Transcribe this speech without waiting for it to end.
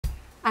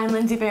I'm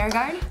Lindsay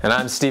Bjerregaard. And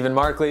I'm Stephen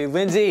Markley.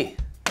 Lindsay,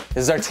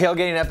 this is our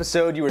tailgating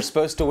episode. You were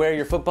supposed to wear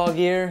your football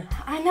gear.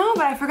 I know,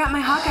 but I forgot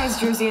my Hawkeyes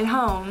jersey at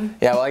home.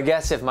 Yeah, well, I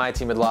guess if my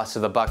team had lost to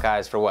the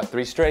Buckeyes for, what,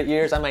 3 straight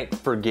years, I might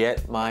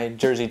forget my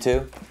jersey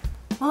too.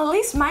 Well, at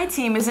least my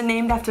team isn't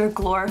named after a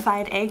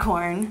glorified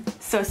acorn.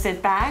 So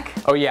sit back.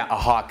 Oh yeah, a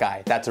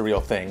Hawkeye. That's a real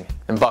thing.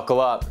 And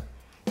buckle up.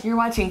 You're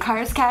watching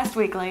CarsCast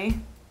Weekly.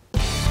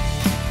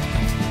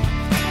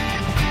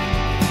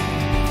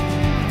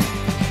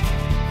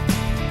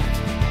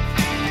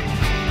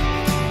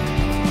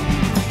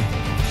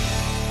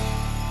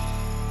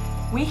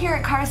 We here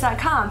at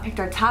Cars.com picked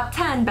our top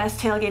 10 best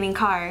tailgating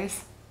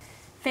cars.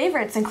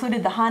 Favorites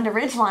included the Honda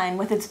Ridgeline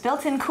with its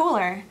built-in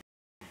cooler,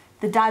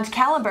 the Dodge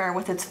Caliber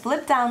with its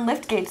flip-down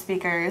liftgate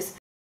speakers,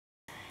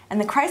 and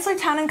the Chrysler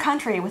Town &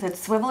 Country with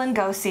its swivel and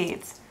go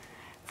seats.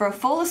 For a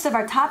full list of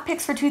our top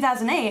picks for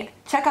 2008,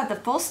 check out the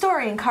full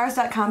story in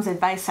Cars.com's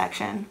advice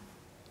section.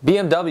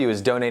 BMW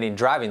is donating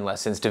driving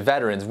lessons to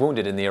veterans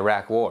wounded in the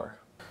Iraq War.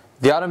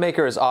 The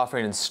automaker is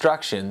offering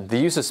instruction, the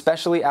use of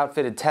specially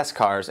outfitted test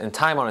cars, and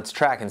time on its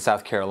track in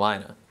South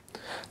Carolina.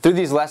 Through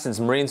these lessons,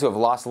 Marines who have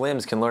lost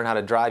limbs can learn how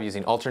to drive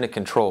using alternate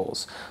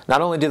controls. Not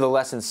only do the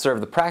lessons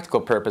serve the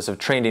practical purpose of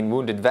training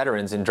wounded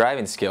veterans in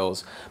driving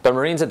skills, but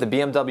Marines at the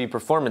BMW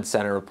Performance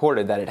Center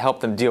reported that it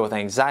helped them deal with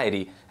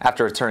anxiety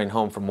after returning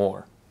home from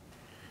war.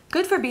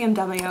 Good for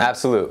BMW.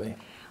 Absolutely.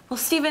 Well,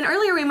 Stephen,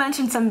 earlier we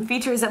mentioned some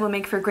features that will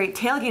make for a great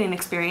tailgating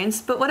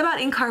experience, but what about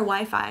in-car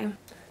Wi-Fi?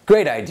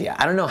 Great idea.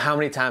 I don't know how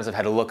many times I've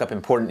had to look up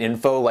important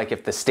info, like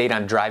if the state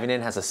I'm driving in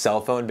has a cell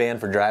phone ban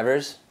for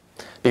drivers.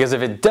 Because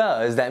if it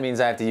does, that means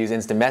I have to use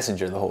Instant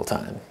Messenger the whole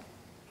time.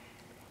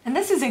 And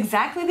this is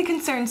exactly the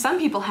concern some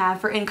people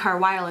have for in-car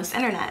wireless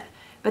internet.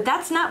 But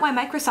that's not why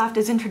Microsoft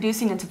is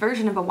introducing its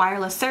version of a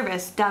wireless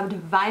service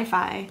dubbed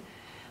Wi-Fi.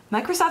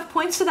 Microsoft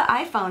points to the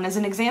iPhone as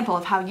an example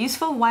of how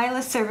useful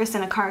wireless service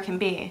in a car can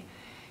be.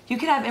 You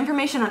could have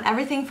information on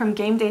everything from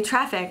game day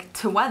traffic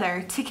to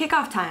weather to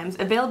kickoff times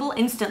available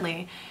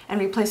instantly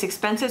and replace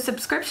expensive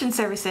subscription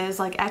services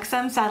like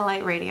XM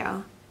satellite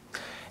radio.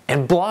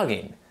 And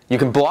blogging. You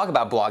can blog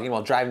about blogging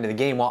while driving to the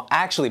game while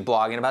actually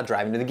blogging about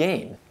driving to the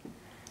game.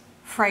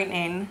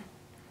 Frightening.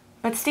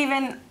 But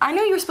Stephen, I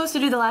know you were supposed to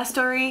do the last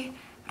story,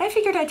 but I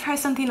figured I'd try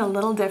something a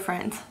little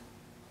different.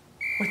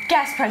 With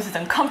gas prices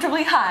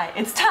uncomfortably high,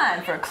 it's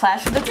time for a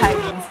clash of the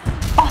titans.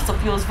 Fossil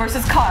fuels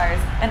versus cars,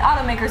 and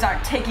automakers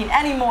aren't taking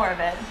any more of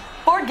it.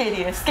 Ford gave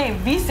the Escape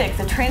V6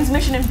 a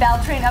transmission and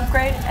valvetrain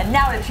upgrade, and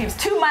now it achieves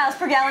 2 miles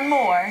per gallon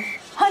more.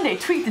 Hyundai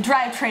tweaked the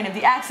drivetrain of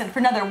the Accent for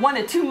another 1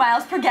 to 2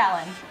 miles per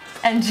gallon.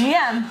 And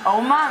GM,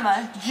 oh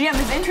mama, GM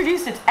has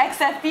introduced its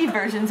XFE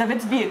versions of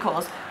its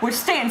vehicles, which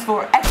stands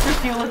for Extra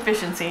Fuel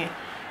Efficiency.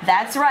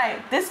 That's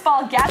right, this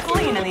fall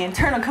gasoline and the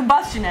internal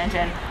combustion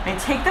engine may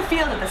take the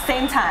field at the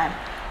same time,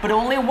 but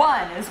only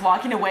one is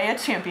walking away a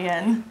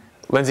champion.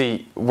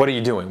 Lindsay, what are you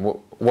doing?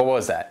 What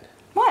was that?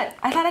 What?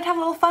 I thought I'd have a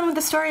little fun with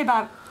the story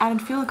about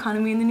added fuel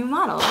economy in the new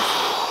models.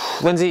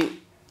 Lindsay,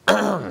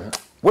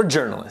 we're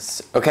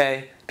journalists,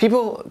 okay?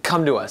 People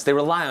come to us, they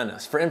rely on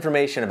us for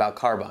information about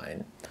car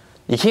buying.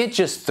 You can't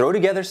just throw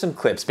together some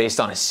clips based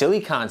on a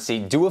silly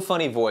conceit, do a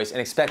funny voice,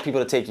 and expect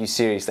people to take you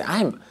seriously.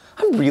 I'm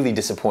really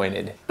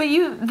disappointed. But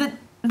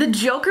the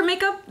Joker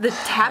makeup, the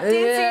tap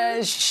dancing?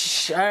 Yeah,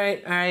 shh,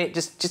 all right,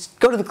 just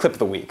go to the clip of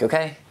the week,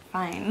 okay?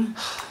 Fine.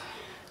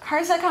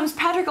 Cars.com's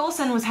Patrick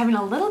Olson was having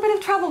a little bit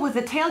of trouble with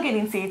the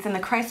tailgating seats in the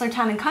Chrysler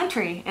Town &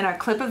 Country in our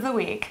clip of the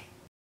week.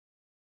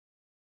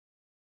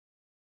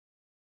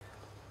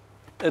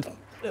 It's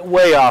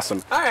way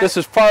awesome. All right. This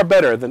is far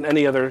better than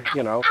any other,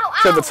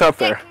 trip that's out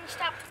there.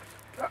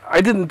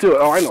 I didn't do it.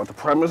 Oh, I know what the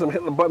problem is. I'm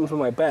hitting the buttons with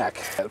my back.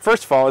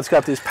 First of all, it's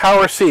got these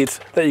power seats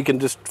that you can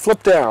just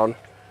flip down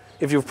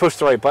if you push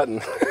the right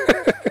button.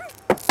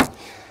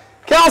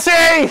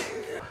 Kelsey!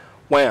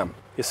 Wham.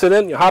 You sit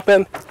in, you hop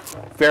in,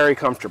 very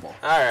comfortable.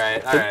 All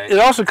right. It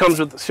also comes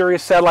with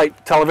Sirius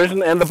satellite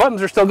television, and the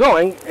buttons are still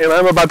going, and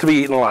I'm about to be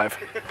eaten alive.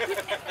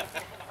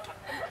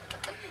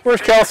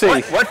 Where's Kelsey?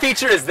 What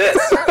feature is this?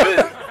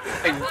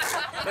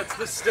 That's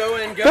the stow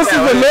and go. This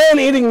is the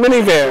man-eating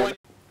minivan.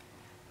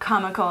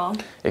 Comical.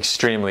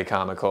 Extremely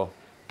comical.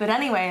 But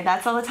anyway,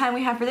 that's all the time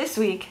we have for this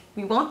week.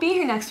 We won't be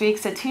here next week,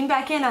 so tune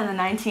back in on the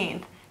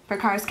 19th. For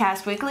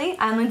CarsCast Weekly,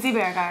 I'm Lindsay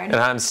Bjerregaard. And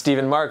I'm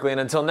Stephen Markley,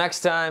 and until next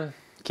time,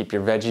 keep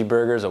your veggie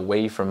burgers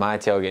away from my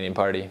tailgating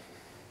party.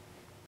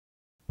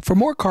 For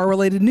more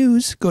car-related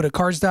news, go to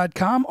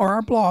Cars.com or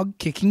our blog,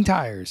 Kicking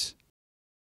Tires.